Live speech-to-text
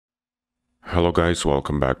Hello guys,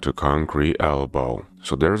 welcome back to Concrete Elbow.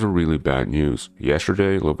 So there's a really bad news.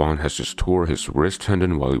 Yesterday, Levan has just tore his wrist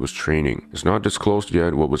tendon while he was training. It's not disclosed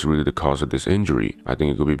yet what was really the cause of this injury. I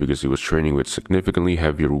think it could be because he was training with significantly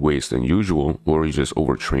heavier weights than usual, or he just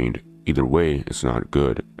overtrained. Either way, it's not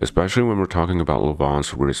good, especially when we're talking about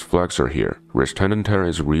Levan's wrist flexor here. Wrist tendon tear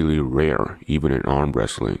is really rare, even in arm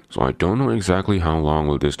wrestling. So I don't know exactly how long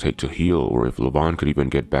will this take to heal, or if Levan could even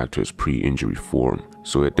get back to his pre-injury form.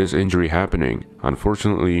 So with this injury happening,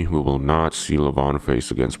 unfortunately, we will not see Levan face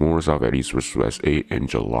against Morozov at East vs. West 8 in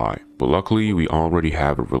July. But luckily, we already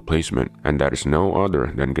have a replacement, and that is no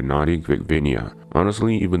other than Genadi.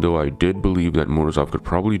 Honestly, even though I did believe that Morozov could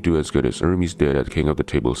probably do as good as Revaz did at King of the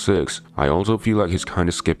Table 6, I also feel like he's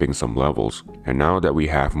kinda skipping some levels. And now that we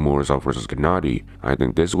have Morozov vs Genadi, I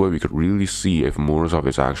think this way we could really see if Morozov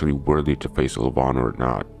is actually worthy to face Levan or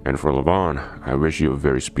not. And for Levan, I wish you a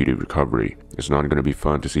very speedy recovery. It's not gonna be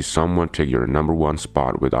fun to see someone take your #1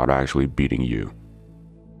 spot without actually beating you.